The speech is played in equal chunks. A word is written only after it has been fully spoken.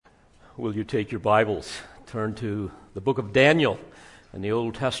Will you take your Bibles, turn to the book of Daniel in the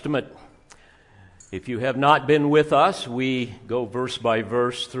Old Testament. If you have not been with us, we go verse by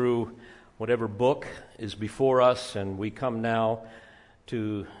verse through whatever book is before us, and we come now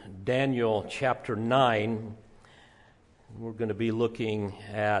to Daniel chapter 9. We're going to be looking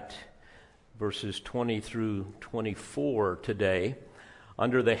at verses 20 through 24 today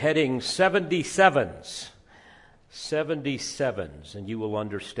under the heading 77s. 77s, and you will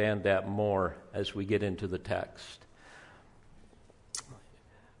understand that more as we get into the text.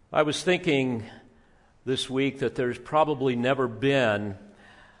 I was thinking this week that there's probably never been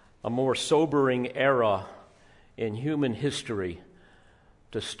a more sobering era in human history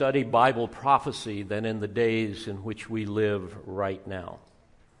to study Bible prophecy than in the days in which we live right now.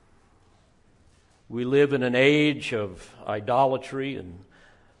 We live in an age of idolatry and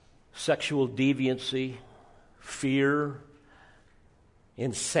sexual deviancy, fear,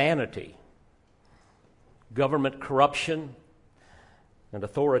 insanity, government corruption, and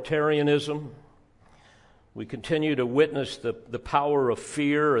authoritarianism. We continue to witness the power of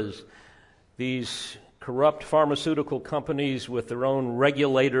fear as these corrupt pharmaceutical companies with their own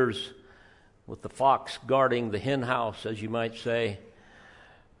regulators, with the fox guarding the hen house, as you might say,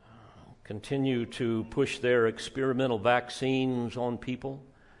 continue to push their experimental vaccines on people,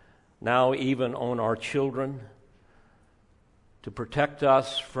 now even on our children, to protect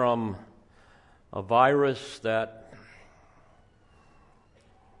us from a virus that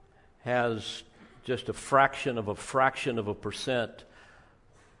has just a fraction of a percent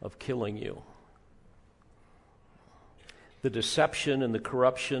of killing you. The deception and the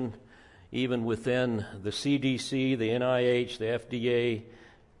corruption, even within the CDC, the NIH, the FDA,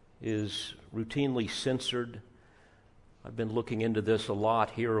 is routinely censored. I've been looking into this a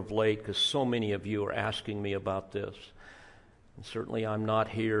lot here of late because so many of you are asking me about this. And certainly I'm not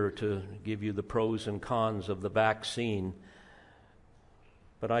here to give you the pros and cons of the vaccine,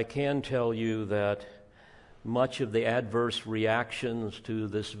 but I can tell you that much of the adverse reactions to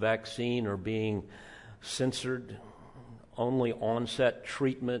this vaccine are being censored. Only onset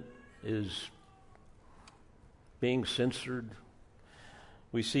treatment is being censored.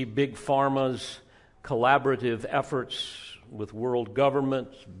 We see big pharma's collaborative efforts with world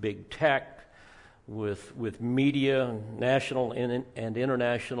governments, big tech, with media, national and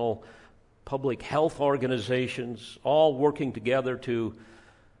international public health organizations, all working together to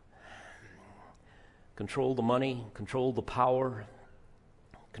control the money, control the power,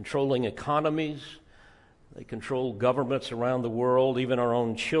 controlling economies. They control governments around the world, even our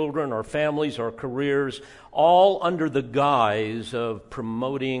own children, our families, our careers, all under the guise of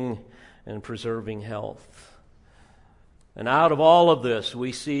promoting and preserving health. And out of all of this,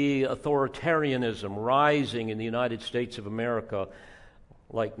 we see authoritarianism rising in the United States of America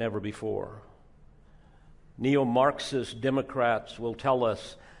like never before. Neo-Marxist Democrats will tell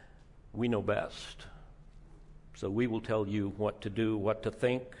us we know best. So we will tell you what to do, what to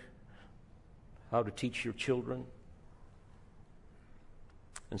think, how to teach your children.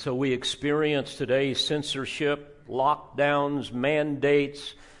 And so we experience today censorship, lockdowns,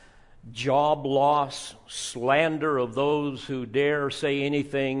 mandates, job loss, slander of those who dare say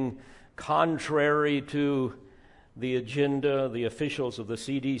anything contrary to the agenda, the officials of the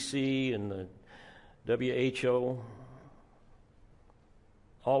CDC and the WHO.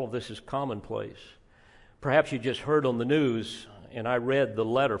 All of this is commonplace. Perhaps you just heard on the news, and I read the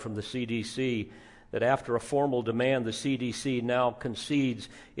letter from the CDC, that after a formal demand, the CDC now concedes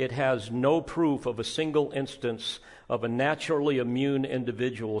it has no proof of a single instance of a naturally immune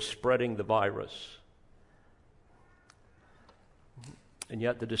individual spreading the virus. And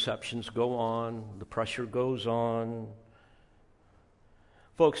yet the deceptions go on, the pressure goes on.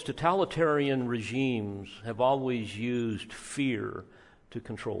 Folks, totalitarian regimes have always used fear to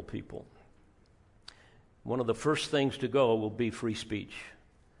control people. One of the first things to go will be free speech.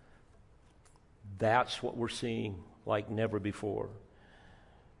 That's what we're seeing like never before.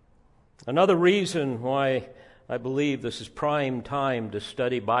 Another reason why I believe this is prime time to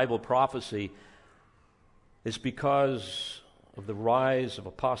study Bible prophecy is because of the rise of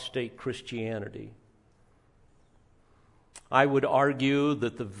apostate Christianity. I would argue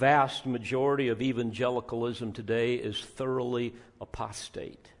that the vast majority of evangelicalism today is thoroughly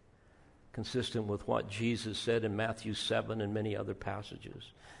apostate, consistent with what Jesus said in Matthew 7 and many other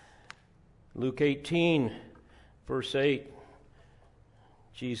passages. Luke 18, verse 8,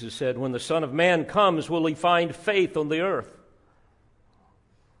 Jesus said, "When the Son of Man comes, will he find faith on the earth?"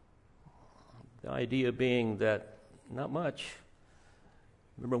 The idea being that not much.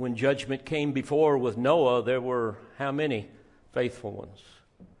 Remember when judgment came before with Noah, there were how many faithful ones?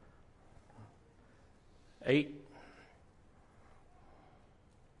 8.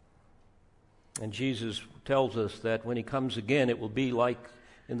 And Jesus tells us that when he comes again, it will be like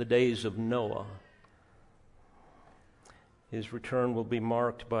in the days of Noah. His return will be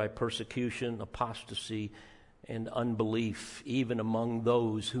marked by persecution, apostasy, and unbelief, even among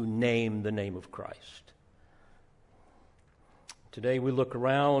those who name the name of Christ. Today we look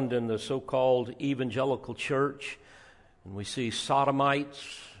around in the so-called evangelical church, and we see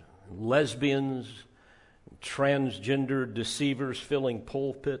sodomites, lesbians, transgender deceivers filling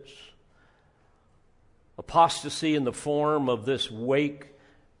pulpits. Apostasy in the form of this woke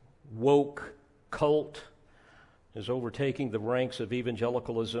cult is overtaking the ranks of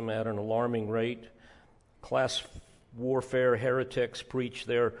evangelicalism at an alarming rate. Class warfare heretics preach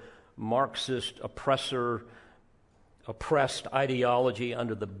their Marxist oppressed ideology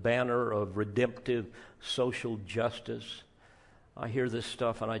under the banner of redemptive social justice. I hear this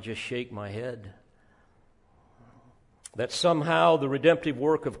stuff and I just shake my head. That somehow the redemptive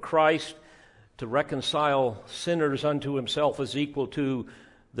work of Christ to reconcile sinners unto himself is equal to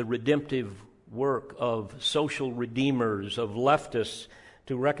the redemptive work of social redeemers, of leftists,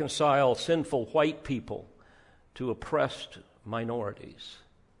 to reconcile sinful white people to oppressed minorities.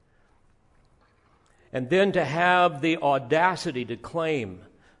 And then to have the audacity to claim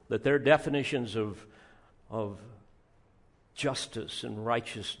that their definitions of justice and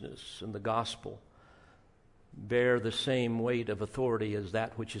righteousness and the gospel bear the same weight of authority as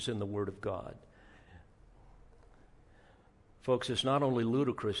that which is in the Word of God. Folks, it's not only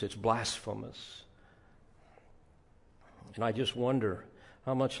ludicrous, it's blasphemous. And I just wonder,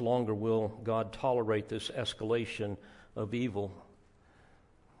 how much longer will God tolerate this escalation of evil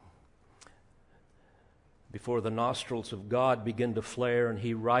before the nostrils of God begin to flare and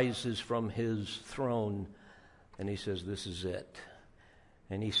he rises from his throne and he says, this is it.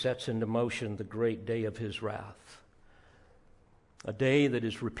 And he sets into motion the great day of his wrath. A day that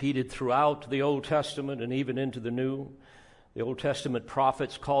is repeated throughout the Old Testament and even into the New. The Old Testament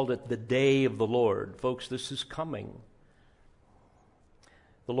prophets called it the day of the Lord. Folks, this is coming.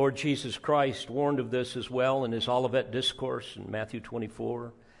 The Lord Jesus Christ warned of this as well in his Olivet Discourse in Matthew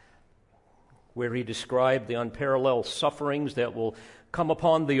 24, where he described the unparalleled sufferings that will come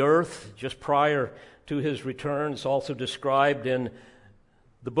upon the earth just prior to his return. It's also described in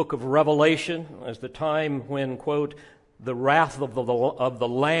the book of Revelation as the time when, quote, the wrath of the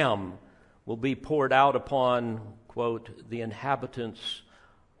Lamb will be poured out upon, quote, the inhabitants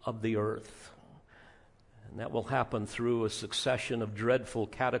of the earth. And that will happen through a succession of dreadful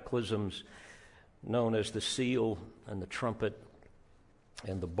cataclysms known as the seal and the trumpet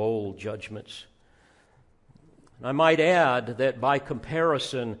and the bowl judgments. And I might add that by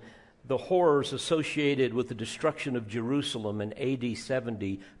comparison, the horrors associated with the destruction of Jerusalem in AD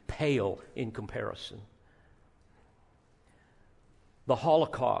 70 pale in comparison. The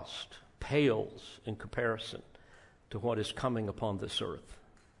Holocaust pales in comparison to what is coming upon this earth.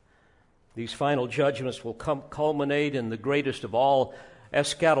 These final judgments will culminate in the greatest of all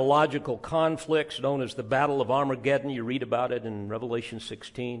eschatological conflicts known as the Battle of Armageddon. You read about it in Revelation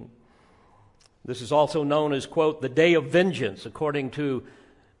 16. This is also known as, quote, the day of vengeance, according to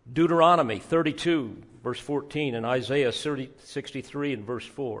Deuteronomy 32, verse 14, and Isaiah 63 and verse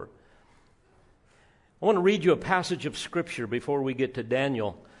 4. I want to read you a passage of Scripture before we get to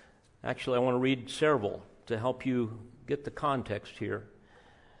Daniel. Actually, I want to read several to help you get the context here.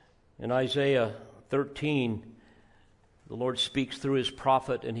 In Isaiah 13, the Lord speaks through his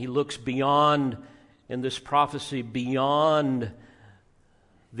prophet, and he looks beyond, in this prophecy, beyond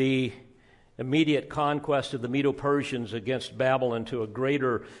the immediate conquest of the Medo-Persians against Babylon to a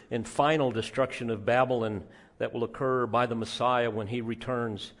greater and final destruction of Babylon that will occur by the Messiah when he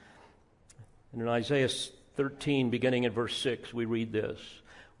returns. And in Isaiah 13, beginning in verse 6, we read this: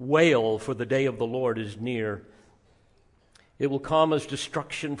 Wail, for the day of the Lord is near. It will come as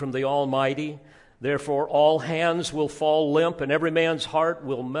destruction from the Almighty. Therefore all hands will fall limp, and every man's heart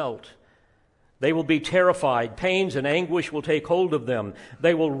will melt. They will be terrified. Pains and anguish will take hold of them.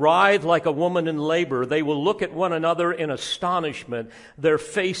 They will writhe like a woman in labor. They will look at one another in astonishment, their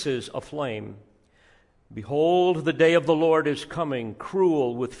faces aflame. Behold, the day of the Lord is coming,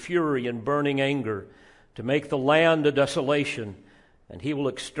 cruel with fury and burning anger, to make the land a desolation, and he will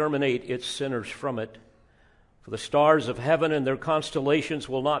exterminate its sinners from it. For the stars of heaven and their constellations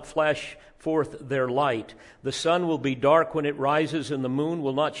will not flash forth their light. The sun will be dark when it rises, and the moon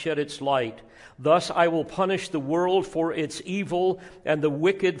will not shed its light. Thus I will punish the world for its evil, and the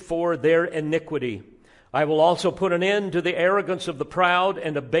wicked for their iniquity. I will also put an end to the arrogance of the proud,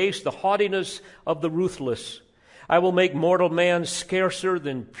 and abase the haughtiness of the ruthless. I will make mortal man scarcer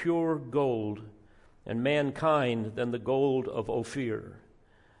than pure gold, and mankind than the gold of Ophir.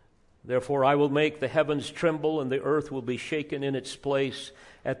 Therefore I will make the heavens tremble, and the earth will be shaken in its place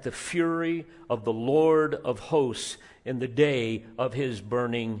at the fury of the Lord of hosts in the day of his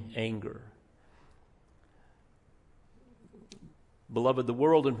burning anger. Beloved, the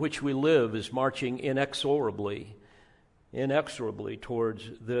world in which we live is marching inexorably towards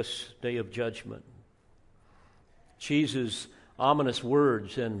this day of judgment. Jesus' ominous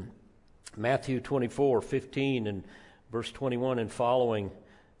words in Matthew 24:15 and verse 21 and following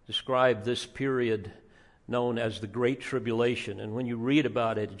describe this period known as the Great Tribulation. And when you read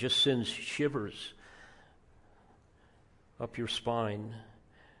about it, it just sends shivers up your spine.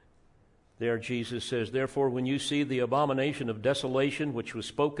 There Jesus says, therefore, when you see the abomination of desolation, which was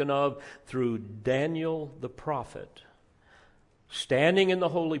spoken of through Daniel the prophet, standing in the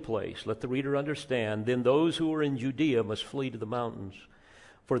holy place, let the reader understand, then those who are in Judea must flee to the mountains.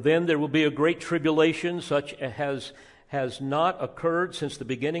 For then there will be a great tribulation, such as has not occurred since the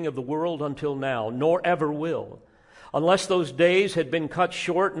beginning of the world until now, nor ever will. Unless those days had been cut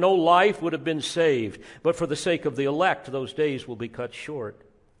short, no life would have been saved. But for the sake of the elect, those days will be cut short.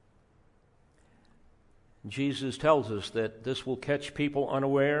 Jesus tells us that this will catch people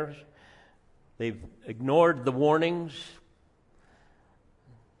unawares. They've ignored the warnings.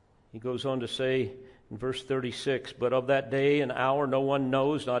 He goes on to say in verse 36, but of that day and hour no one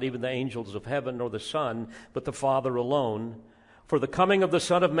knows, not even the angels of heaven nor the Son, but the Father alone. For the coming of the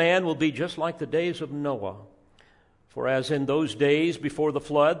Son of Man will be just like the days of Noah. For as in those days before the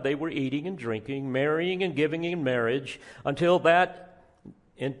flood, they were eating and drinking, marrying and giving in marriage, until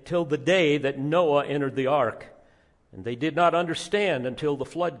the day that Noah entered the ark. And they did not understand until the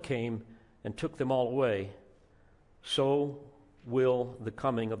flood came and took them all away. So will the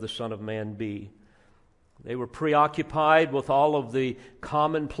coming of the Son of Man be. They were preoccupied with all of the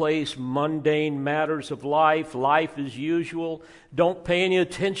commonplace, mundane matters of life as usual. Don't pay any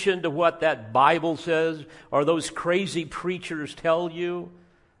attention to what that Bible says or those crazy preachers tell you.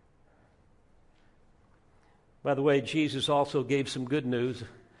 By the way, Jesus also gave some good news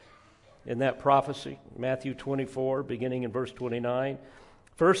in that prophecy, Matthew 24, beginning in verse 29.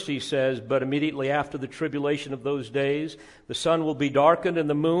 First he says, but immediately after the tribulation of those days, the sun will be darkened and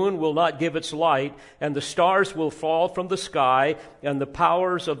the moon will not give its light, and the stars will fall from the sky, and the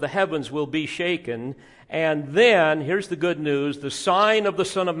powers of the heavens will be shaken. And then, here's the good news, the sign of the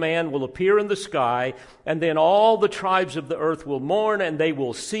Son of Man will appear in the sky, and then all the tribes of the earth will mourn, and they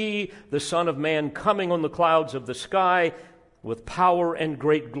will see the Son of Man coming on the clouds of the sky with power and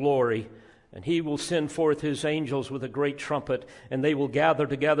great glory. And he will send forth his angels with a great trumpet, and they will gather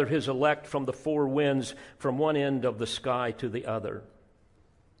together his elect from the four winds, from one end of the sky to the other.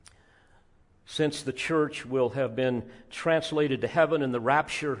 Since the church will have been translated to heaven in the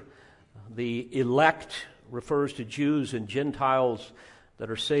rapture, the elect refers to Jews and Gentiles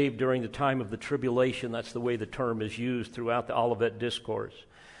that are saved during the time of the tribulation. That's the way the term is used throughout the Olivet Discourse.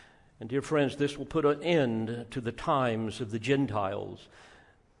 And dear friends, this will put an end to the times of the Gentiles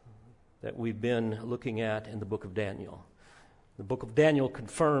that we've been looking at in the book of Daniel. The book of Daniel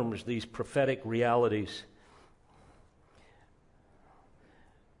confirms these prophetic realities.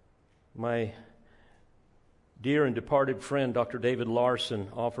 My dear and departed friend, Dr. David Larson,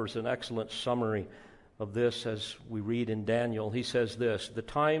 offers an excellent summary of this as we read in Daniel. He says this, the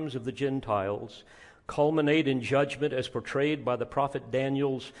times of the Gentiles culminate in judgment as portrayed by the prophet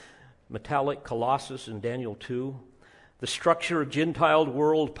Daniel's metallic colossus in Daniel 2. The structure of Gentile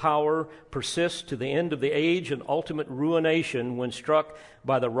world power persists to the end of the age and ultimate ruination when struck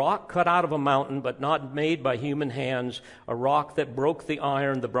by the rock cut out of a mountain but not made by human hands, a rock that broke the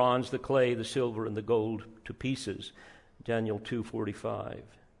iron, the bronze, the clay, the silver, and the gold to pieces. Daniel 2:45.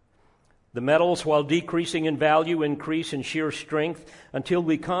 The metals, while decreasing in value, increase in sheer strength until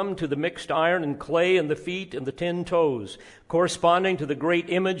we come to the mixed iron and clay and the feet and the 10 toes, corresponding to the great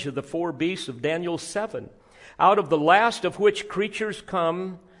image of the 4 beasts of Daniel 7. Out of the last of which creatures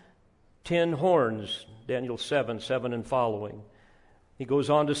come 10 horns, Daniel 7 and following. He goes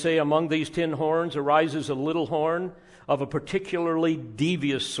on to say, among these 10 horns arises a little horn of a particularly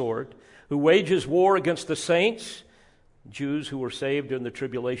devious sort, who wages war against the saints, Jews who were saved during the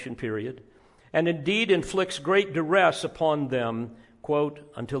tribulation period, and indeed inflicts great duress upon them, quote,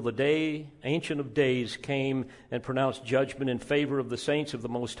 until the day, Ancient of Days, came and pronounced judgment in favor of the saints of the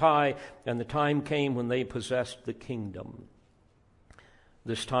Most High, and the time came when they possessed the kingdom.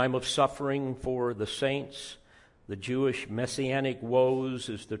 This time of suffering for the saints, the Jewish messianic woes,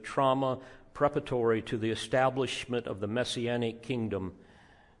 is the trauma preparatory to the establishment of the messianic kingdom.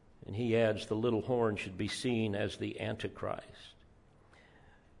 And he adds, the little horn should be seen as the Antichrist.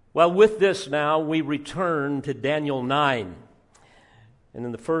 Well, with this now, we return to Daniel 9. And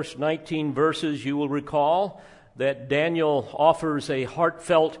in the first 19 verses, you will recall that Daniel offers a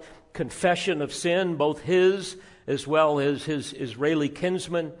heartfelt confession of sin, both his as well as his Israeli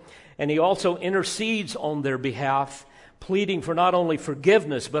kinsmen. And he also intercedes on their behalf, pleading for not only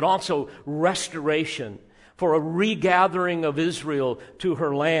forgiveness, but also restoration, for a regathering of Israel to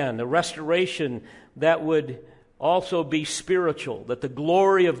her land, a restoration that would also be spiritual, that the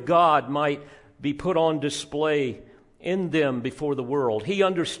glory of God might be put on display in them before the world. He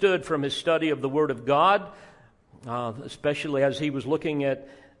understood from his study of the Word of God, especially as he was looking at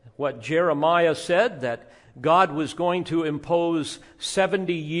what Jeremiah said, that God was going to impose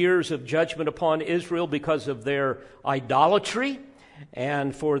 70 years of judgment upon Israel because of their idolatry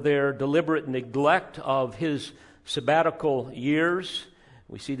and for their deliberate neglect of his sabbatical years.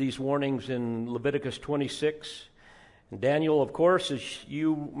 We see these warnings in Leviticus 26. And Daniel, of course, as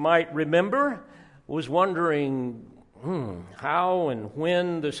you might remember, was wondering how and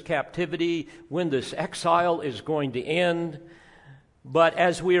when this captivity, when this exile is going to end. But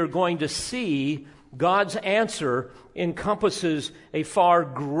as we are going to see, God's answer encompasses a far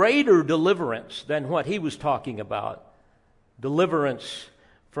greater deliverance than what he was talking about. Deliverance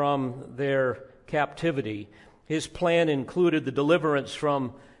from their captivity. His plan included the deliverance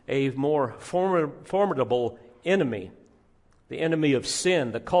from a more formidable enemy, the enemy of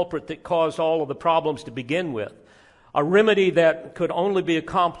sin, the culprit that caused all of the problems to begin with. A remedy that could only be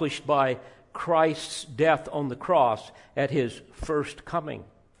accomplished by Christ's death on the cross at his first coming.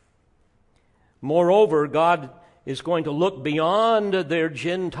 Moreover, God is going to look beyond their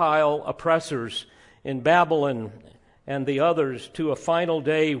Gentile oppressors in Babylon and the others to a final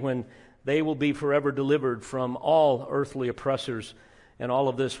day when they will be forever delivered from all earthly oppressors, and all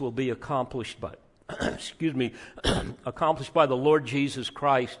of this will be accomplished by accomplished by the Lord Jesus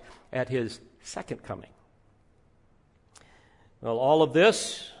Christ at his second coming. Well, all of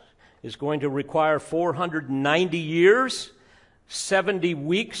this is going to require 490 years, 70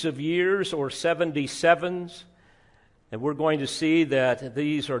 weeks of years, or 77s. And we're going to see that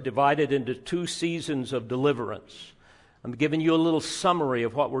these are divided into 2 seasons of deliverance. I'm giving you a little summary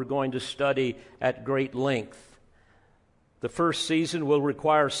of what we're going to study at great length. The first season will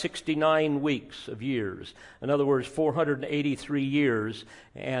require 69 weeks of years. In other words, 483 years,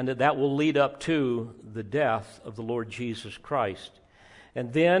 and that will lead up to the death of the Lord Jesus Christ.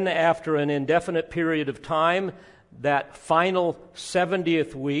 And then, after an indefinite period of time, that final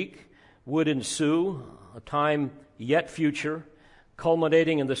 70th week would ensue, a time yet future,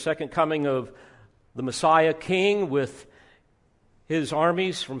 culminating in the second coming of the Messiah King with his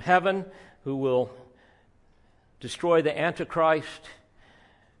armies from heaven, who will destroy the Antichrist,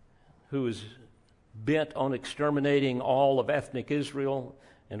 who is bent on exterminating all of ethnic Israel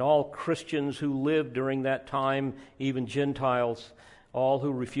and all Christians who lived during that time, even Gentiles, all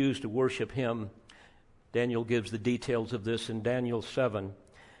who refused to worship him. Daniel gives the details of this in Daniel 7.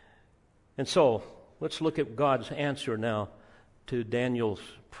 And so, let's look at God's answer now to Daniel's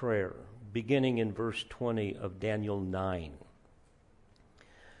prayer, beginning in verse 20 of Daniel 9.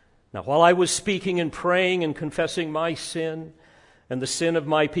 Now, while I was speaking and praying and confessing my sin and the sin of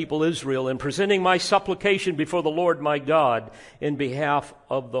my people Israel, and presenting my supplication before the Lord my God in behalf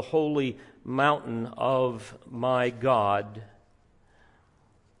of the holy mountain of my God.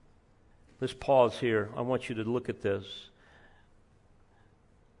 Let's pause here. I want you to look at this.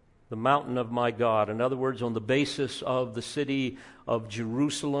 The mountain of my God. In other words, on the basis of the city of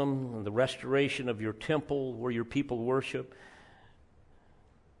Jerusalem and the restoration of your temple where your people worship.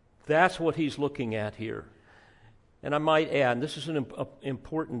 That's what he's looking at here. And I might add, this is an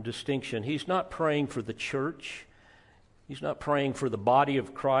important distinction. He's not praying for the church. He's not praying for the body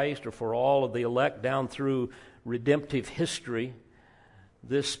of Christ or for all of the elect down through redemptive history.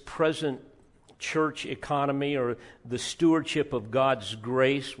 This present church economy or the stewardship of God's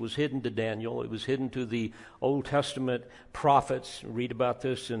grace was hidden to Daniel. It was hidden to the Old Testament prophets. Read about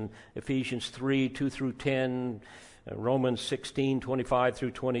this in Ephesians 3, 2 through 10, Romans 16, 25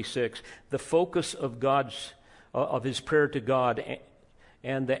 through 26. The focus of his prayer to God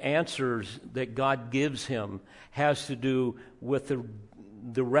and the answers that God gives him has to do with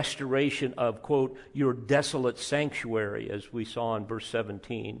the restoration of, quote, your desolate sanctuary, as we saw in verse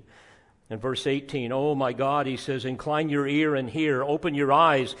 17. In verse 18, oh my God, he says, incline your ear and hear, open your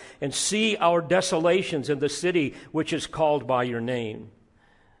eyes and see our desolations in the city which is called by your name.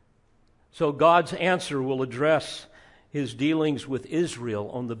 So God's answer will address his dealings with Israel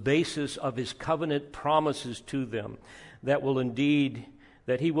on the basis of his covenant promises to them that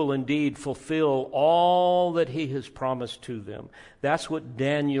that he will indeed fulfill all that he has promised to them. That's what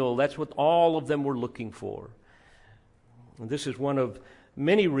all of them were looking for. And this is one of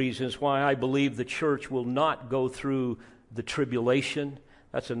many reasons why I believe the church will not go through the tribulation.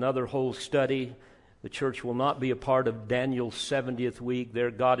 That's another whole study. The church will not be a part of Daniel's 70th week.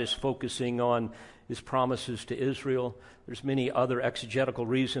 There, God is focusing on his promises to Israel. There's many other exegetical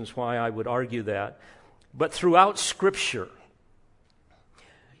reasons why I would argue that. But throughout Scripture,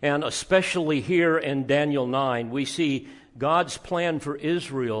 and especially here in Daniel 9, we see God's plan for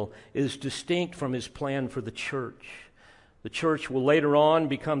Israel is distinct from his plan for the church. The church will later on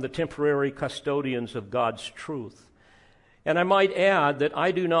become the temporary custodians of God's truth. And I might add that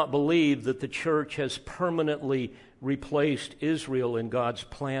I do not believe that the church has permanently replaced Israel in God's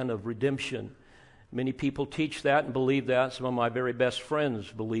plan of redemption. Many people teach that and believe that. Some of my very best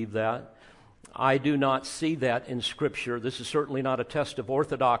friends believe that. I do not see that in Scripture. This is certainly not a test of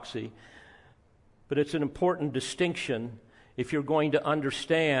orthodoxy, but it's an important distinction if you're going to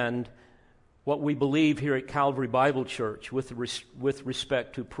understand what we believe here at Calvary Bible Church with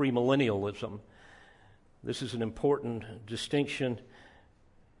respect to premillennialism. This is an important distinction,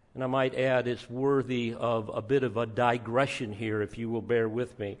 and I might add it's worthy of a bit of a digression here, if you will bear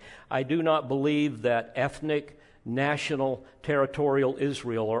with me. I do not believe that ethnic, national, territorial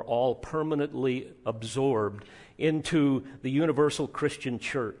Israel are all permanently absorbed into the universal Christian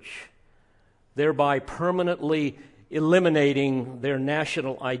church, thereby permanently eliminating their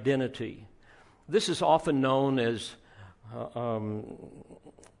national identity. This is often known as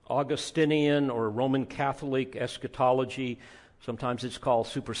Augustinian or Roman Catholic eschatology. Sometimes it's called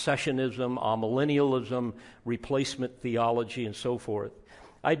supersessionism, amillennialism, replacement theology, and so forth.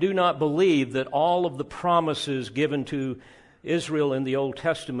 I do not believe that all of the promises given to Israel in the Old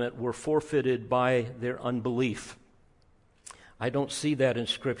Testament were forfeited by their unbelief. I don't see that in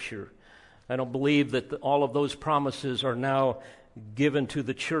Scripture. I don't believe that all of those promises are now given to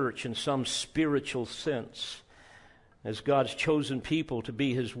the church in some spiritual sense. As God's chosen people to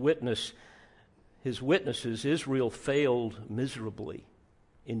be his witnesses, Israel failed miserably.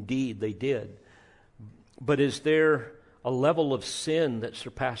 Indeed, they did. But is there a level of sin that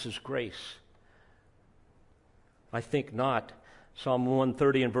surpasses grace? I think not. Psalm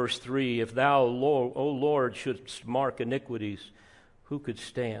 130 and verse 3, if thou, O Lord, shouldst mark iniquities, who could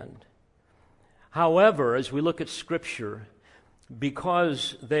stand? However, as we look at Scripture,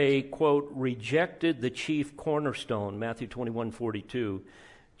 because they, quote, rejected the chief cornerstone, Matthew 21:42,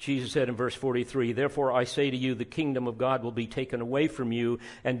 Jesus said in verse 43, therefore I say to you, the kingdom of God will be taken away from you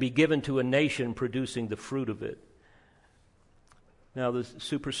and be given to a nation producing the fruit of it. Now, the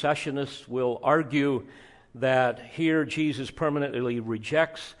supersessionists will argue that here Jesus permanently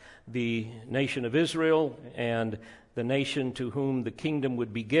rejects the nation of Israel, and the nation to whom the kingdom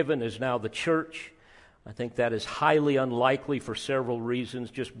would be given is now the church. I think that is highly unlikely for several reasons.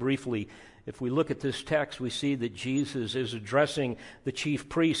 Just briefly, if we look at this text, we see that Jesus is addressing the chief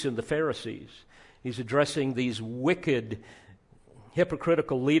priests and the Pharisees. He's addressing these wicked,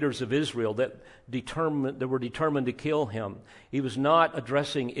 hypocritical leaders of Israel that were determined to kill him. He was not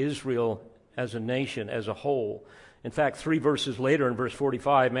addressing Israel as a nation, as a whole. In fact, 3 verses later in verse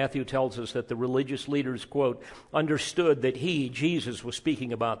 45, Matthew tells us that the religious leaders, quote, understood that he, Jesus, was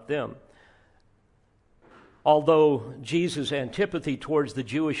speaking about them. Although Jesus' antipathy towards the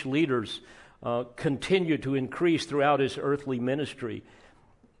Jewish leaders continued to increase throughout his earthly ministry,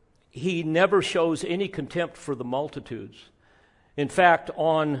 he never shows any contempt for the multitudes. In fact,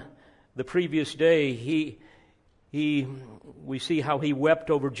 on the previous day, we see how he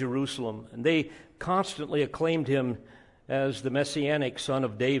wept over Jerusalem, and they constantly acclaimed him as the Messianic son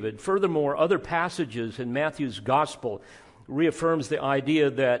of David. Furthermore, other passages in Matthew's gospel reaffirms the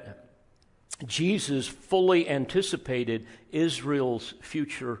idea that Jesus fully anticipated Israel's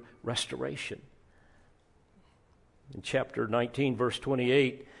future restoration. In chapter 19, verse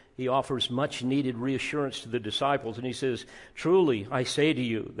 28, he offers much needed reassurance to the disciples, and he says, truly, I say to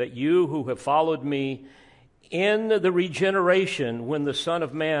you, that you who have followed me in the regeneration, when the Son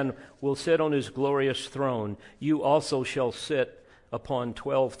of Man will sit on his glorious throne, you also shall sit upon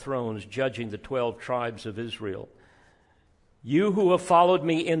 12 thrones, judging the 12 tribes of Israel. You who have followed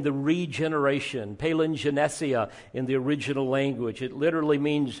me in the regeneration, palingenesia in the original language. It literally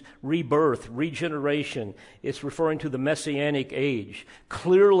means rebirth, regeneration. It's referring to the Messianic age,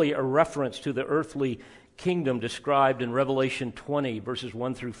 clearly a reference to the earthly kingdom described in Revelation 20, verses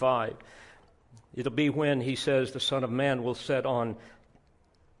 1 through 5. It'll be when he says the Son of Man will sit on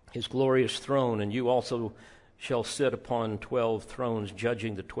his glorious throne, and you also shall sit upon 12 thrones,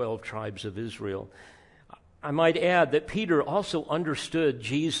 judging the 12 tribes of Israel. I might add that Peter also understood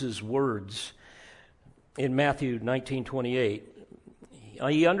Jesus' words in Matthew 19:28.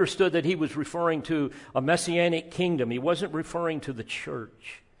 He understood that he was referring to a messianic kingdom. He wasn't referring to the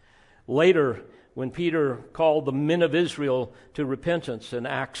church. Later, when Peter called the men of Israel to repentance in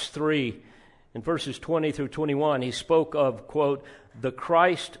Acts 3, in verses 20 through 21, he spoke of, quote, the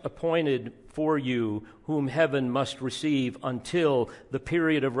Christ appointed for you, whom heaven must receive until the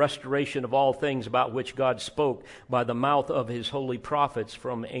period of restoration of all things about which God spoke by the mouth of his holy prophets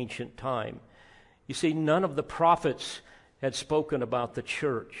from ancient time. You see, none of the prophets had spoken about the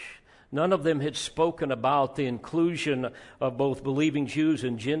church. None of them had spoken about the inclusion of both believing Jews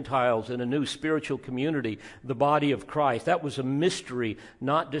and Gentiles in a new spiritual community, the body of Christ. That was a mystery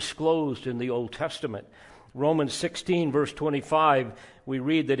not disclosed in the Old Testament. Romans 16, verse 25, we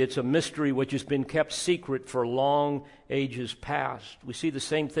read that it's a mystery which has been kept secret for long ages past. We see the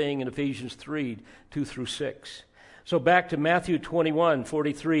same thing in Ephesians 3, 2 through 6. So back to Matthew 21,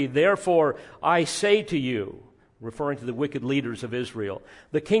 43, therefore I say to you, referring to the wicked leaders of Israel,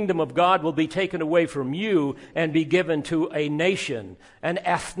 the kingdom of God will be taken away from you and be given to a nation, an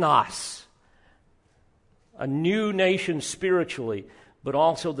ethnos, a new nation spiritually, but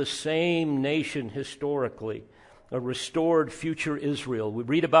also the same nation historically, a restored future Israel. We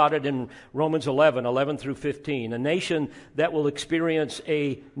read about it in Romans 11 through 15, a nation that will experience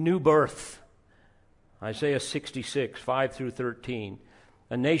a new birth. Isaiah 66, 5 through 13,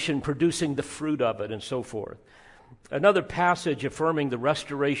 a nation producing the fruit of it, and so forth. Another passage affirming the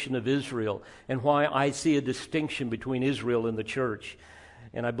restoration of Israel and why I see a distinction between Israel and the church.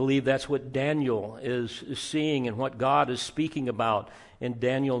 And I believe that's what Daniel is seeing and what God is speaking about in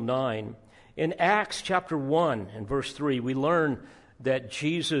Daniel 9. In Acts chapter 1 and verse 3, we learn that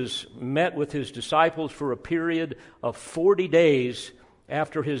Jesus met with his disciples for a period of 40 days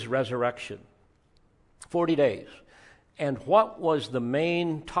after his resurrection. 40 days. And what was the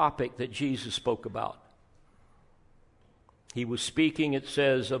main topic that Jesus spoke about? He was speaking, it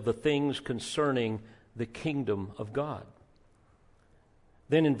says, of the things concerning the kingdom of God.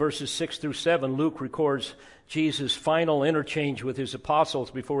 Then in verses 6 through 7, Luke records Jesus' final interchange with his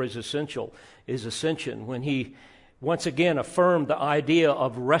apostles before his ascension, when he once again affirmed the idea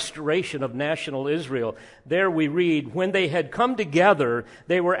of restoration of national Israel. There we read, when they had come together,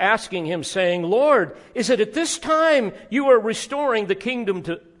 they were asking him, saying, Lord, is it at this time you are restoring the kingdom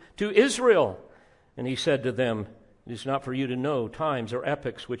to Israel? And he said to them, it is not for you to know times or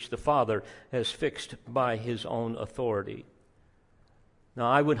epochs which the Father has fixed by his own authority. Now,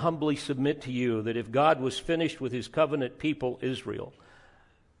 I would humbly submit to you that if God was finished with his covenant people, Israel,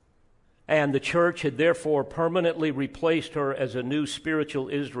 and the church had therefore permanently replaced her as a new spiritual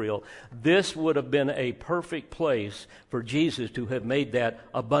Israel, this would have been a perfect place for Jesus to have made that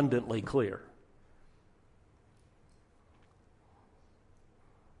abundantly clear.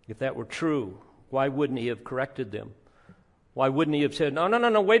 If that were true, why wouldn't he have corrected them? Why wouldn't he have said,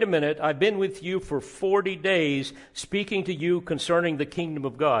 no, wait a minute. I've been with you for 40 days speaking to you concerning the kingdom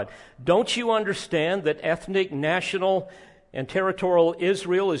of God. Don't you understand that ethnic, national, and territorial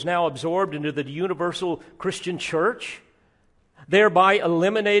Israel is now absorbed into the universal Christian church, thereby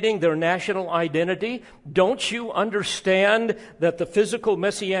eliminating their national identity? Don't you understand that the physical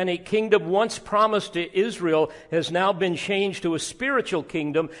messianic kingdom once promised to Israel has now been changed to a spiritual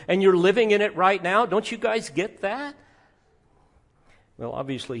kingdom, and you're living in it right now? Don't you guys get that? Well,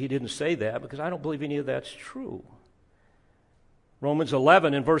 obviously he didn't say that because I don't believe any of that's true. Romans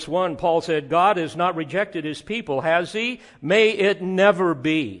 11 in verse 1, Paul said, God has not rejected his people, has he? May it never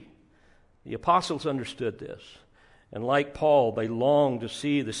be. The apostles understood this. And like Paul, they longed to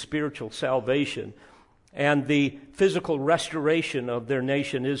see the spiritual salvation and the physical restoration of their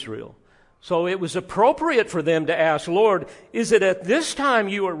nation Israel. So it was appropriate for them to ask, Lord, is it at this time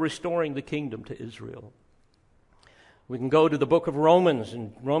you are restoring the kingdom to Israel? We can go to the book of Romans.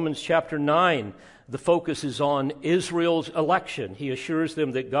 In Romans chapter 9, the focus is on Israel's election. He assures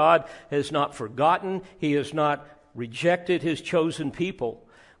them that God has not forgotten. He has not rejected his chosen people.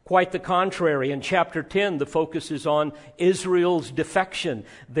 Quite the contrary. In chapter 10, the focus is on Israel's defection.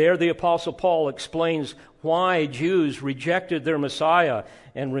 There, the Apostle Paul explains why Jews rejected their Messiah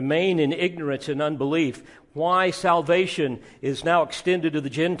and remain in ignorance and unbelief, why salvation is now extended to the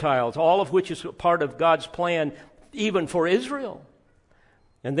Gentiles, all of which is part of God's plan even for Israel.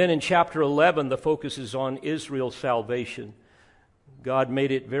 And then in chapter 11, the focus is on Israel's salvation. God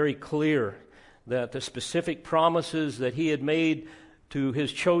made it very clear that the specific promises that he had made to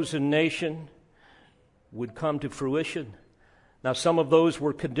his chosen nation would come to fruition. Now, some of those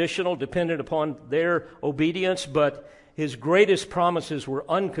were conditional, dependent upon their obedience, but his greatest promises were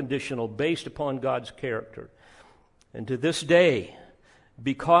unconditional, based upon God's character. And to this day,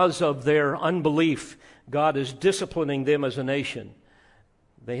 because of their unbelief, God is disciplining them as a nation.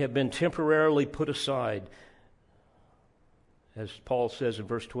 They have been temporarily put aside, as Paul says in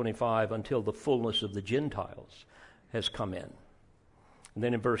verse 25, until the fullness of the Gentiles has come in. And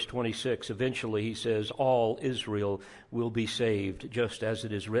then in verse 26, eventually he says, all Israel will be saved, just as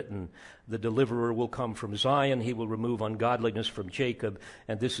it is written, the deliverer will come from Zion, he will remove ungodliness from Jacob,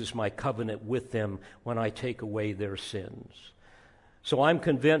 and this is my covenant with them when I take away their sins. So I'm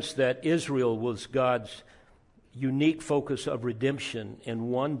convinced that Israel was God's unique focus of redemption in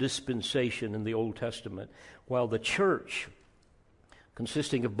one dispensation in the Old Testament, while the church,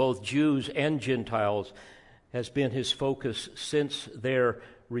 consisting of both Jews and Gentiles, has been his focus since their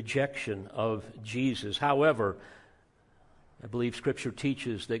rejection of Jesus. However, I believe Scripture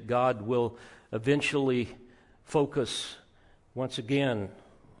teaches that God will eventually focus once again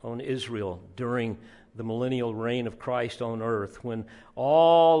on Israel during the millennial reign of Christ on earth, when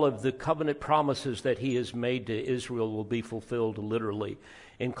all of the covenant promises that he has made to Israel will be fulfilled literally,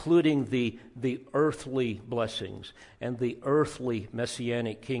 including the earthly blessings and the earthly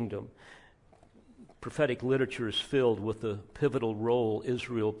messianic kingdom. Prophetic literature is filled with the pivotal role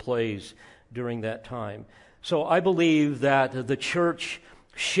Israel plays during that time. So I believe that the church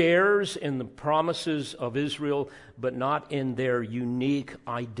shares in the promises of Israel, but not in their unique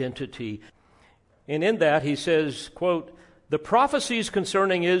identity. And in that he says, quote, the prophecies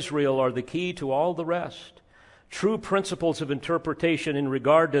concerning Israel are the key to all the rest. True principles of interpretation in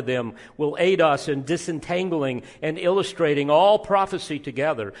regard to them will aid us in disentangling and illustrating all prophecy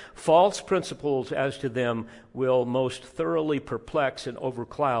together. False principles as to them will most thoroughly perplex and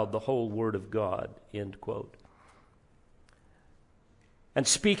overcloud the whole Word of God. End quote. And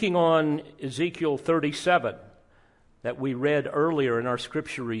speaking on Ezekiel 37, that we read earlier in our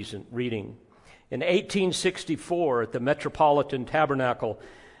scripture reading, in 1864 at the Metropolitan Tabernacle,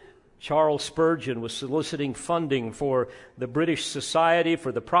 Charles Spurgeon was soliciting funding for the British Society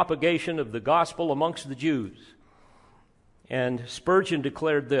for the Propagation of the Gospel amongst the Jews. And Spurgeon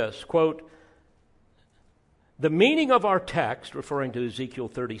declared this, quote, the meaning of our text, referring to Ezekiel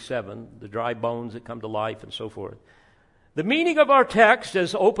 37, the dry bones that come to life and so forth, the meaning of our text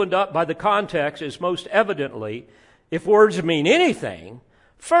as opened up by the context is most evidently, if words mean anything,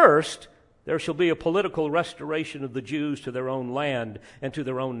 first, there shall be a political restoration of the Jews to their own land and to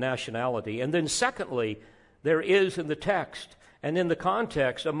their own nationality. And then secondly, there is in the text and in the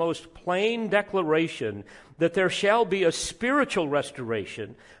context a most plain declaration that there shall be a spiritual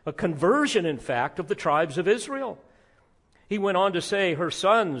restoration, a conversion, in fact, of the tribes of Israel. He went on to say, her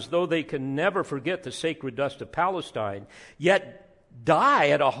sons, though they can never forget the sacred dust of Palestine, yet die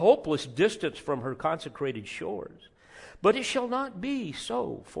at a hopeless distance from her consecrated shores. But it shall not be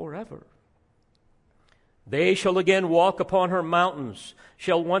so forever. They shall again walk upon her mountains,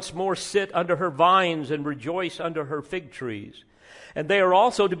 shall once more sit under her vines and rejoice under her fig trees. And they are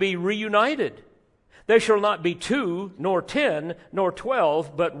also to be reunited. There shall not be 2, nor 10, nor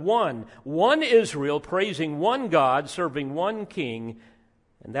 12, but one. One Israel, praising one God, serving one king,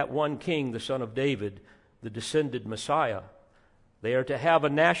 and that one king, the son of David, the descended Messiah. They are to have a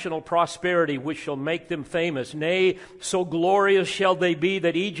national prosperity which shall make them famous. Nay, so glorious shall they be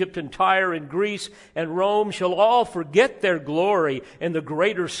that Egypt and Tyre and Greece and Rome shall all forget their glory in the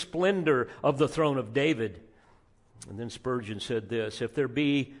greater splendor of the throne of David. And then Spurgeon said this, if there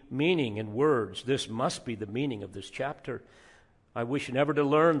be meaning in words, this must be the meaning of this chapter. I wish never to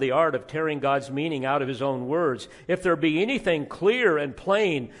learn the art of tearing God's meaning out of his own words. If there be anything clear and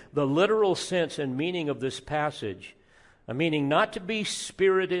plain, the literal sense and meaning of this passage, a meaning not to be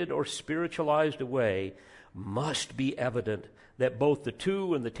spirited or spiritualized away, must be evident that both the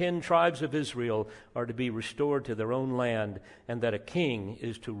 2 and the 10 tribes of Israel are to be restored to their own land, and that a king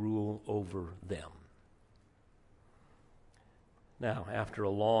is to rule over them. Now, after a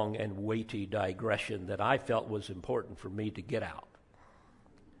long and weighty digression that I felt was important for me to get out,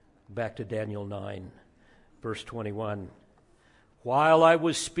 back to Daniel 9, verse 21. While I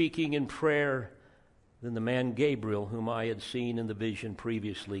was speaking in prayer, then the man Gabriel, whom I had seen in the vision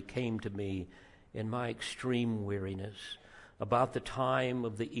previously, came to me in my extreme weariness about the time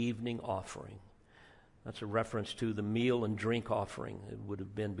of the evening offering. That's a reference to the meal and drink offering. It would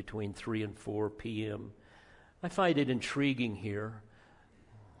have been between 3 and 4 p.m. I find it intriguing here.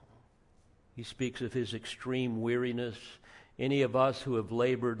 He speaks of his extreme weariness. Any of us who have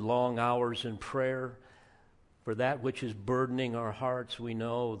labored long hours in prayer for that which is burdening our hearts, we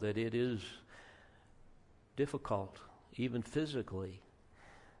know that it is difficult. even physically.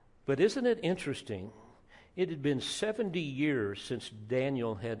 But isn't it interesting? It had been 70 years since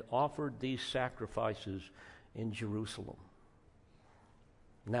Daniel had offered these sacrifices in Jerusalem.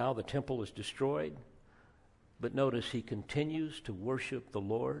 Now the temple is destroyed, but notice he continues to worship the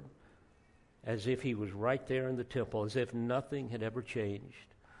Lord as if he was right there in the temple, as if nothing had ever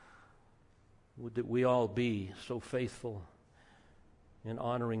changed. Would that we all be so faithful in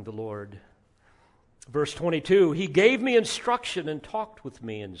honoring the Lord. Verse 22, he gave me instruction and talked with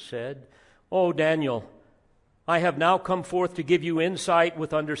me and said, "O Daniel, I have now come forth to give you insight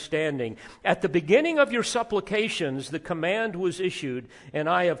with understanding. At the beginning of your supplications, the command was issued, and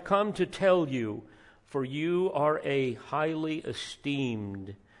I have come to tell you, for you are highly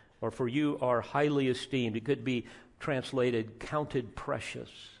esteemed. It could be translated, counted precious.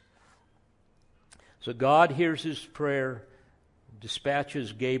 So God hears his prayer,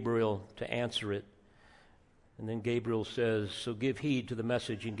 dispatches Gabriel to answer it. And then Gabriel says, so give heed to the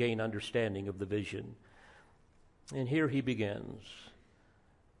message and gain understanding of the vision. And here he begins.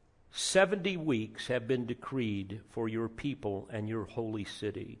 70 weeks have been decreed for your people and your holy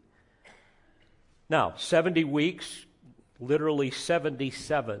city. Now, 70 weeks, literally 70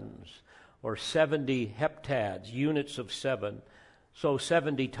 sevens, or 70 heptads, units of 7. So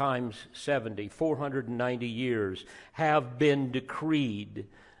 70 times 70, 490 years have been decreed.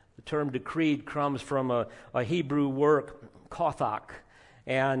 The term decreed comes from a Hebrew word, kothak,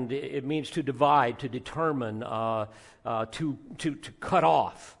 and it means to divide, to determine, to cut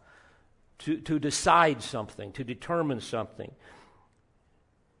off, to decide something, to determine something.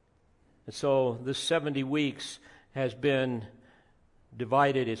 And so this 70 weeks has been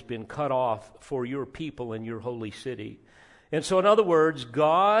divided, it's been cut off for your people and your holy city. And so in other words,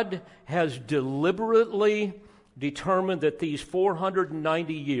 God has deliberately determined that these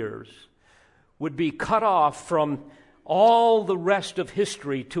 490 years would be cut off from all the rest of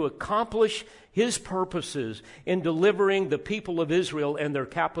history to accomplish his purposes in delivering the people of Israel and their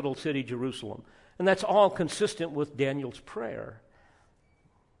capital city, Jerusalem. And that's all consistent with Daniel's prayer,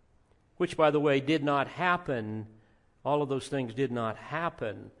 which, by the way, did not happen. All of those things did not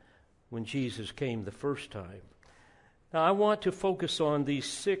happen when Jesus came the first time. Now, I want to focus on these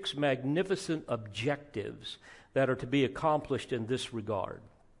 6 magnificent objectives that are to be accomplished in this regard.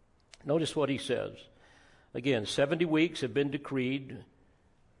 Notice what he says. Again, 70 weeks have been decreed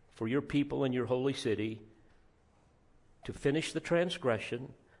for your people and your holy city to finish the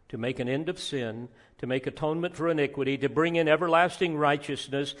transgression, to make an end of sin, to make atonement for iniquity, to bring in everlasting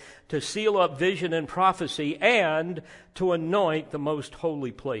righteousness, to seal up vision and prophecy, and to anoint the most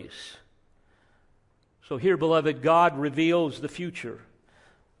holy place. So here, beloved, God reveals the future.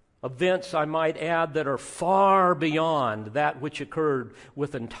 Events, I might add, that are far beyond that which occurred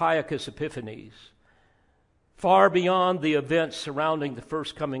with Antiochus Epiphanes. Far beyond the events surrounding the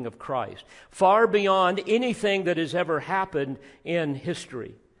first coming of Christ. Far beyond anything that has ever happened in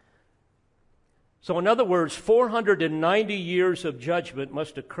history. So in other words, 490 years of judgment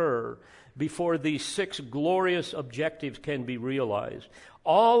must occur before these 6 glorious objectives can be realized,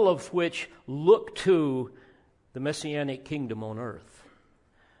 all of which look to the Messianic kingdom on earth.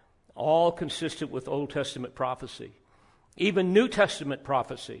 All consistent with Old Testament prophecy, even New Testament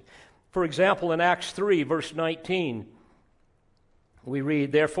prophecy. For example, in Acts 3, verse 19, we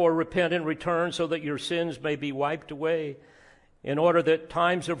read, "Therefore repent and return so that your sins may be wiped away, in order that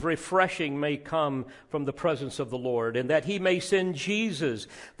times of refreshing may come from the presence of the Lord, and that he may send Jesus,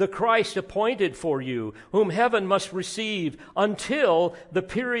 the Christ appointed for you, whom heaven must receive until the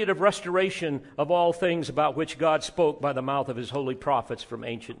period of restoration of all things about which God spoke by the mouth of his holy prophets from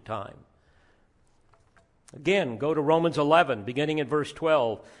ancient time." Again, go to Romans 11, beginning in verse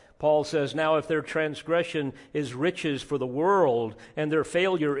 12. Paul says, "Now if their transgression is riches for the world, and their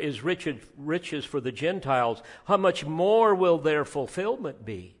failure is riches for the Gentiles, how much more will their fulfillment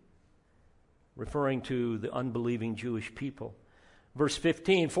be?" Referring to the unbelieving Jewish people. Verse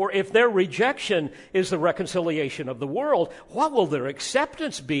 15, "For if their rejection is the reconciliation of the world, what will their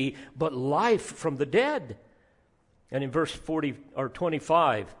acceptance be but life from the dead?" And in verse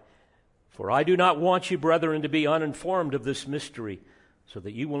 25, "For I do not want you, brethren, to be uninformed of this mystery, so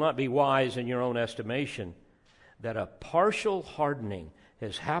that you will not be wise in your own estimation, that a partial hardening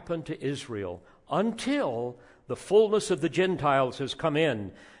has happened to Israel until the fullness of the Gentiles has come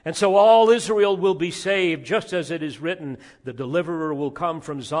in. And so all Israel will be saved, just as it is written, the deliverer will come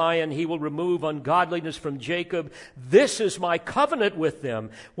from Zion. He will remove ungodliness from Jacob. This is my covenant with them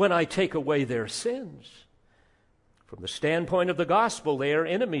when I take away their sins. From the standpoint of the gospel, they are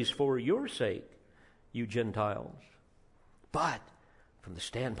enemies for your sake, you Gentiles. But from the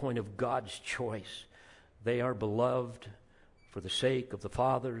standpoint of God's choice, They are beloved for the sake of the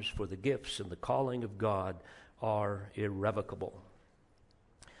fathers, for the gifts and the calling of God are irrevocable.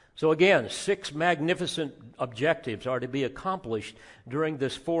 So again, 6 magnificent objectives are to be accomplished during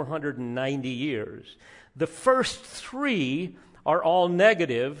this 490 years. The first 3 are all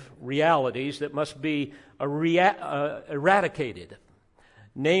negative realities that must be eradicated,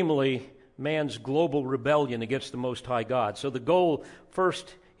 namely man's global rebellion against the Most High God. So the goal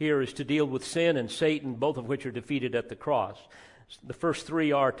first here is to deal with sin and Satan, both of which are defeated at the cross. The first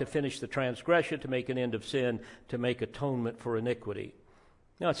 3 are to finish the transgression, to make an end of sin, to make atonement for iniquity.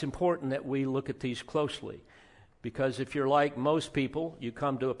 Now, it's important that we look at these closely, because if you're like most people, you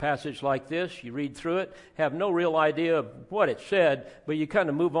come to a passage like this, you read through it, have no real idea of what it said, but you kind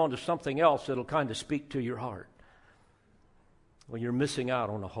of move on to something else that'll kind of speak to your heart. Well, you're missing out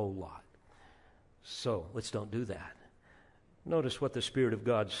on a whole lot. So, let's don't do that. Notice what the Spirit of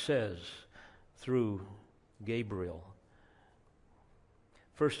God says through Gabriel.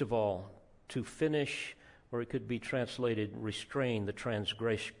 First of all, to finish, or it could be translated, restrain the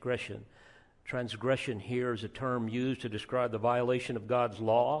transgression. Transgression here is a term used to describe the violation of God's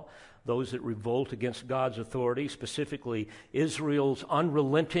law, those that revolt against God's authority, specifically Israel's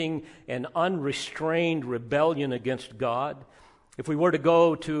unrelenting and unrestrained rebellion against God. If we were to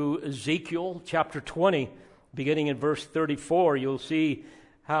go to Ezekiel chapter 20, beginning in verse 34, you'll see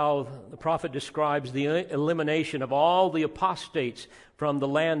how the prophet describes the elimination of all the apostates from the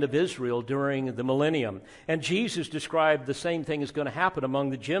land of Israel during the millennium. And Jesus described the same thing is going to happen among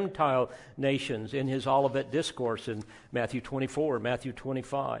the Gentile nations in his Olivet Discourse in Matthew 24, Matthew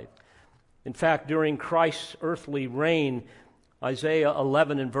 25. In fact, during Christ's earthly reign, Isaiah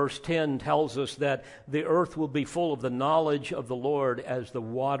 11 and verse 10 tells us that the earth will be full of the knowledge of the Lord as the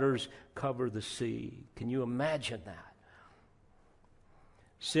waters cover the sea. Can you imagine that?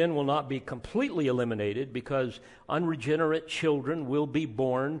 Sin will not be completely eliminated because unregenerate children will be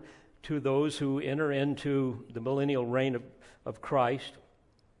born to those who enter into the millennial reign of Christ.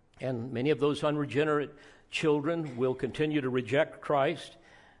 And many of those unregenerate children will continue to reject Christ.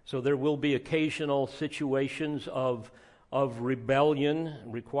 So there will be occasional situations of rebellion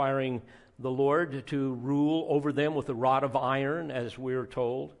requiring the Lord to rule over them with a rod of iron, as we're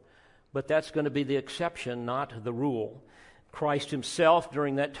told. But that's going to be the exception, not the rule. Christ himself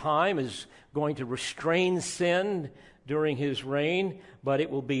during that time is going to restrain sin during his reign, but it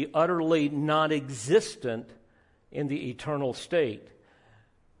will be utterly non-existent in the eternal state.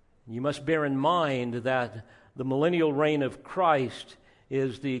 You must bear in mind that the millennial reign of Christ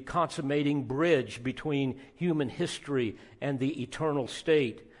is the consummating bridge between human history and the eternal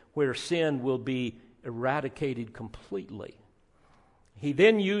state, where sin will be eradicated completely.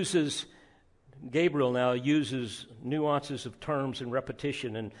 Gabriel now uses nuances of terms and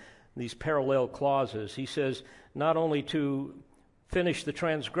repetition and these parallel clauses. He says not only to finish the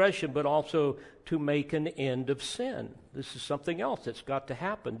transgression, but also to make an end of sin. This is something else that's got to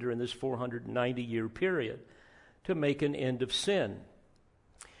happen during this 490-year period, to make an end of sin.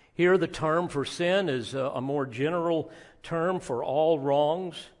 Here the term for sin is a more general term for all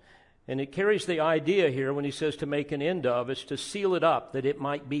wrongs, and it carries the idea here when he says to make an end of, it's to seal it up, that it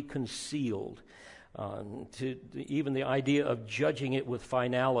might be concealed. Even the idea of judging it with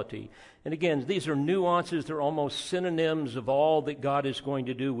finality. And again, these are nuances, they're almost synonyms of all that God is going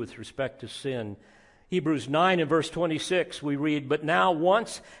to do with respect to sin. Hebrews 9 and verse 26, we read, "But now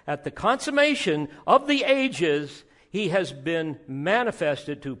once at the consummation of the ages, he has been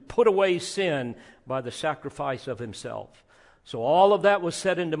manifested to put away sin by the sacrifice of himself." So all of that was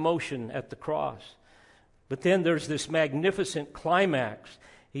set into motion at the cross. But then there's this magnificent climax.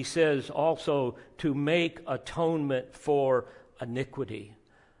 He says also to make atonement for iniquity.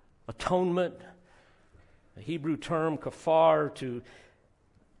 Atonement, a Hebrew term, kafar,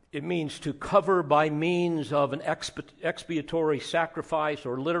 it means to cover by means of an expiatory sacrifice,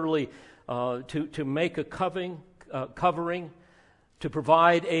 or literally to make a covering, to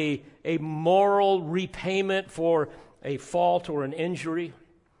provide a moral repayment for a fault or an injury.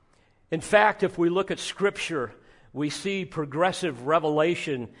 In fact, if we look at Scripture, we see progressive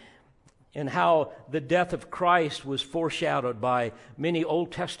revelation in how the death of Christ was foreshadowed by many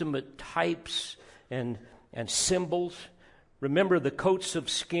Old Testament types and symbols. Remember the coats of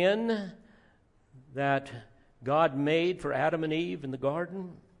skin that God made for Adam and Eve in the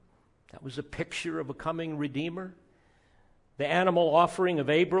garden? That was a picture of a coming Redeemer. The animal offering of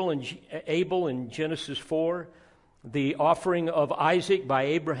Abel in Genesis 4, the offering of Isaac by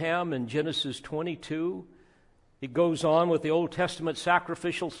Abraham in Genesis 22, It goes on with the Old Testament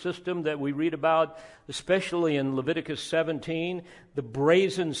sacrificial system that we read about, especially in Leviticus 17, the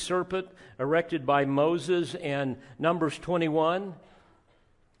brazen serpent erected by Moses in Numbers 21,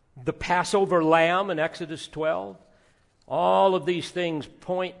 the Passover lamb in Exodus 12. All of these things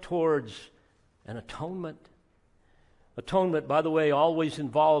point towards an atonement. Atonement, by the way, always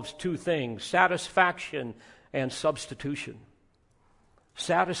involves two things: satisfaction and substitution.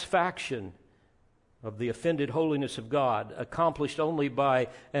 Satisfaction of the offended holiness of God, accomplished only by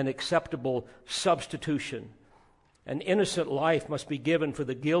an acceptable substitution. An innocent life must be given for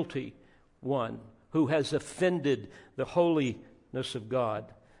the guilty one who has offended the holiness of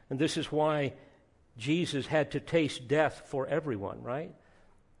God. And this is why Jesus had to taste death for everyone, right?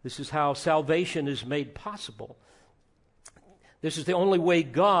 This is how salvation is made possible. This is the only way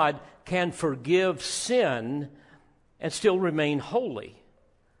God can forgive sin and still remain holy.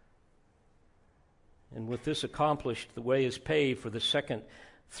 And with this accomplished, the way is paved for the second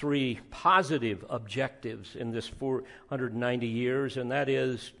three positive objectives in this 490 years, and that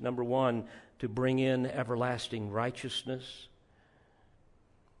is, number one, to bring in everlasting righteousness.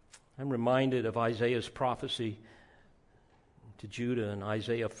 I'm reminded of Isaiah's prophecy to Judah in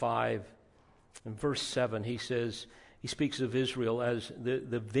Isaiah 5. In verse 7, he speaks of Israel as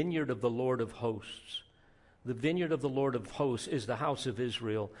the vineyard of the Lord of hosts. The vineyard of the Lord of hosts is the house of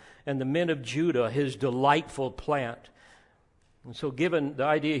Israel, and the men of Judah, his delightful plant. And so the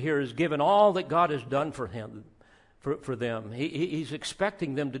idea here is, given all that God has done for them, he's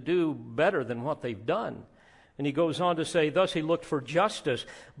expecting them to do better than what they've done. And he goes on to say, thus he looked for justice,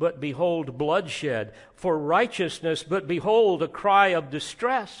 but behold bloodshed, for righteousness, but behold a cry of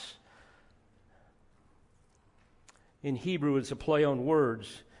distress. In Hebrew, it's a play on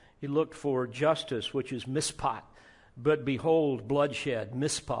words. He looked for justice, which is mishpat, but behold bloodshed,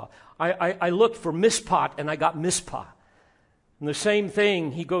 mispah. I looked for mishpat, and I got mispah. And the same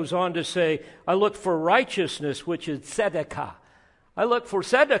thing, he goes on to say, I looked for righteousness, which is tzedakah. I looked for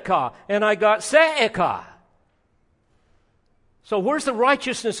tzedakah, and I got se'ekah. So where's the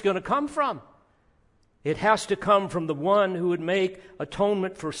righteousness going to come from? It has to come from the one who would make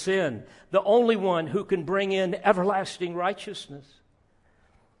atonement for sin, the only one who can bring in everlasting righteousness.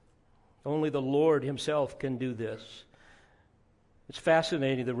 Only the Lord himself can do this. It's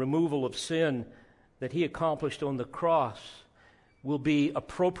fascinating. The removal of sin that he accomplished on the cross will be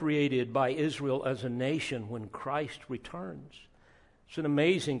appropriated by Israel as a nation when Christ returns. It's an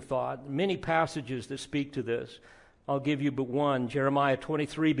amazing thought. Many passages that speak to this. I'll give you but one. Jeremiah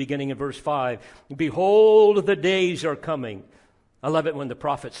 23, beginning in verse 5. Behold, the days are coming. I love it when the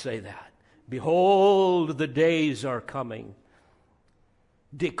prophets say that. Behold, the days are coming,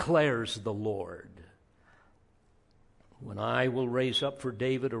 declares the Lord, when I will raise up for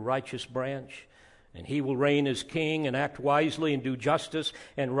David a righteous branch, and he will reign as king and act wisely and do justice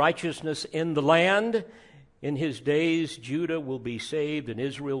and righteousness in the land. In his days Judah will be saved and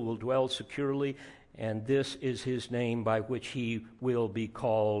Israel will dwell securely, and this is his name by which he will be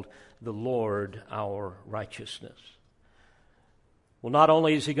called, the Lord our righteousness. Well, not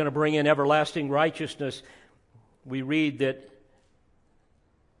only is he going to bring in everlasting righteousness, we read that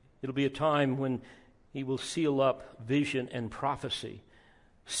it'll be a time when he will seal up vision and prophecy.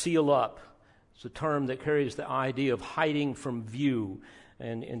 Seal up. It's a term that carries the idea of hiding from view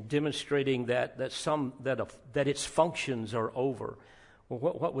and demonstrating that its functions are over.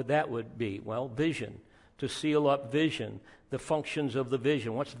 Well, what would that be? Well, vision. To seal up vision, the functions of the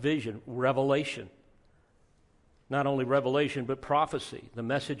vision. What's vision? Revelation. Not only revelation, but prophecy, the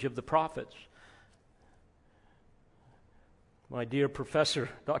message of the prophets. My dear professor,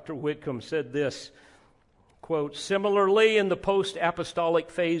 Dr. Whitcomb, said this, quote, similarly, in the post-apostolic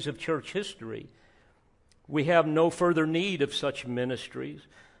phase of church history, we have no further need of such ministries,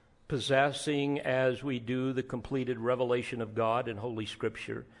 possessing as we do the completed revelation of God in Holy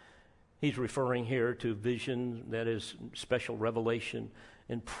Scripture. He's referring here to vision, that is, special revelation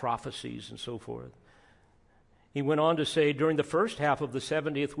and prophecies and so forth. He went on to say, during the first half of the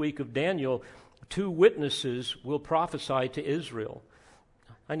 70th week of Daniel, 2 witnesses will prophesy to Israel.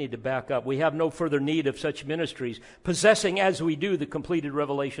 I need to back up. We have no further need of such ministries, possessing as we do the completed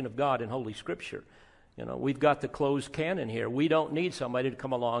revelation of God in Holy Scripture. You know, we've got the closed canon here. We don't need somebody to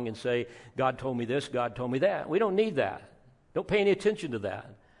come along and say, God told me this, God told me that. We don't need that. Don't pay any attention to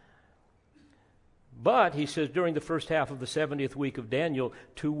that. But, he says, during the first half of the 70th week of Daniel,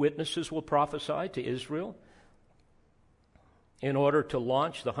 2 witnesses will prophesy to Israel in order to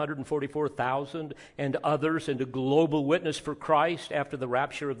launch the 144,000 and others into global witness for Christ after the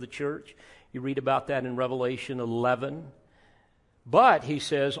rapture of the church. You read about that in Revelation 11. But, he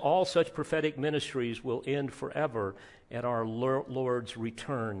says, all such prophetic ministries will end forever at our Lord's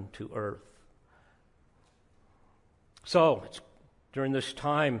return to earth. So, during this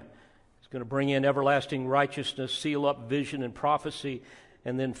time, it's going to bring in everlasting righteousness, seal up vision and prophecy,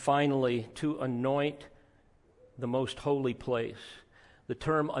 and then finally to anoint the most holy place. The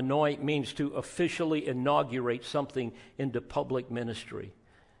term anoint means to officially inaugurate something into public ministry.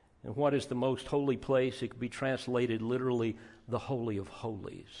 And what is the most holy place? It could be translated literally, the Holy of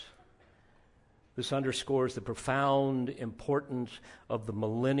Holies. This underscores the profound importance of the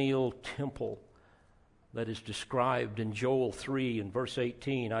millennial temple that is described in Joel 3 and verse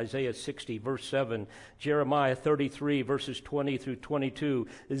 18, Isaiah 60 verse 7, Jeremiah 33 verses 20 through 22,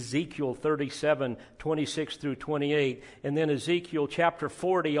 Ezekiel 37, 26 through 28, and then Ezekiel chapter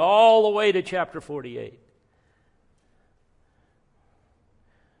 40 all the way to chapter 48.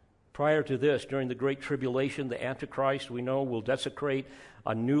 Prior to this, during the Great Tribulation, the Antichrist, we know, will desecrate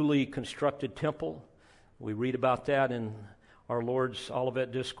a newly constructed temple. We read about that in our Lord's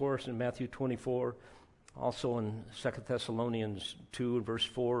Olivet Discourse in Matthew 24. Also in 2 Thessalonians 2 and verse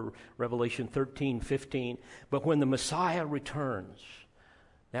 4, Revelation 13, 15. But when the Messiah returns,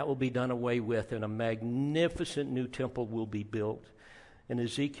 that will be done away with, and a magnificent new temple will be built. And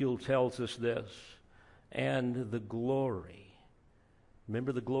Ezekiel tells us this, and the glory.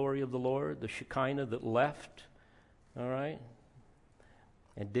 Remember the glory of the Lord, the Shekinah that left, all right,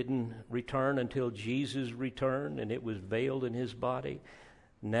 and didn't return until Jesus returned, and it was veiled in his body.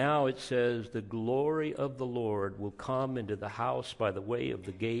 Now it says, the glory of the Lord will come into the house by the way of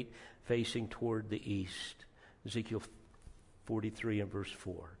the gate facing toward the east. Ezekiel 43 and verse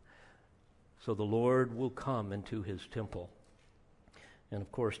 4. So the Lord will come into his temple. And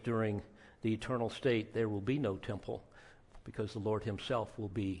of course, during the eternal state, there will be no temple because the Lord himself will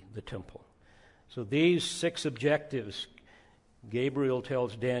be the temple. So these 6 objectives, Gabriel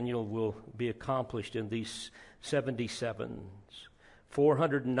tells Daniel, will be accomplished in these 77s.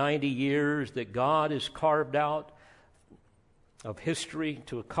 490 years that God has carved out of history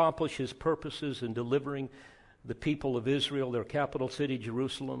to accomplish his purposes in delivering the people of Israel, their capital city,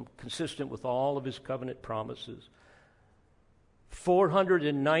 Jerusalem, consistent with all of his covenant promises.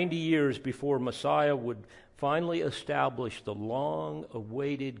 490 years before Messiah would finally establish the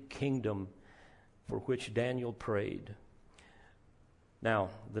long-awaited kingdom for which Daniel prayed.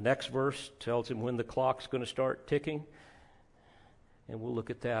 Now, the next verse tells him when the clock's going to start ticking. And we'll look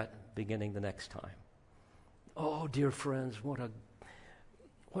at that beginning the next time. Oh, dear friends, what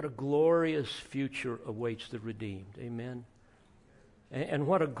a glorious future awaits the redeemed. Amen. And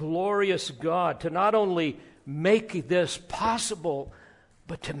what a glorious God to not only make this possible,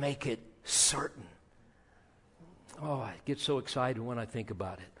 but to make it certain. Oh, I get so excited when I think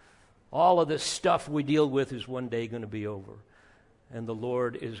about it. All of this stuff we deal with is one day going to be over. And the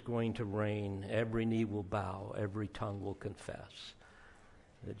Lord is going to reign. Every knee will bow. Every tongue will confess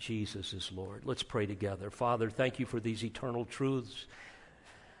that Jesus is Lord. Let's pray together. Father, thank you for these eternal truths.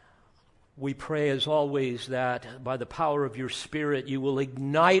 We pray, as always, that by the power of your Spirit, you will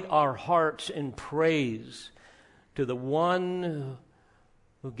ignite our hearts in praise to the one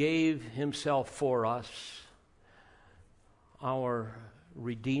who gave himself for us, our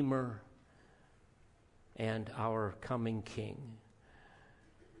Redeemer and our coming King.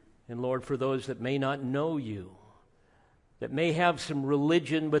 And Lord, for those that may not know you, that may have some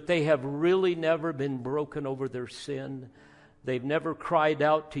religion, but they have really never been broken over their sin. They've never cried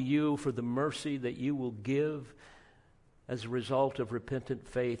out to you for the mercy that you will give as a result of repentant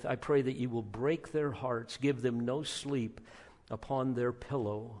faith. I pray that you will break their hearts, give them no sleep upon their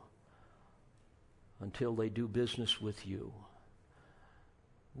pillow until they do business with you.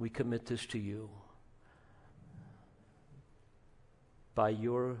 We commit this to you. By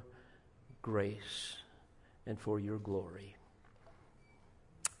your grace and for your glory.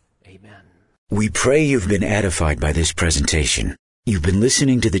 Amen. We pray you've been edified by this presentation. You've been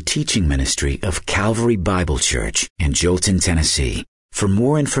listening to the teaching ministry of Calvary Bible Church in Jolton, Tennessee. For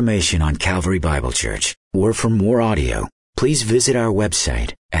more information on Calvary Bible Church or for more audio, please visit our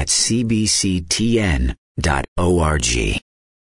website at cbctn.org.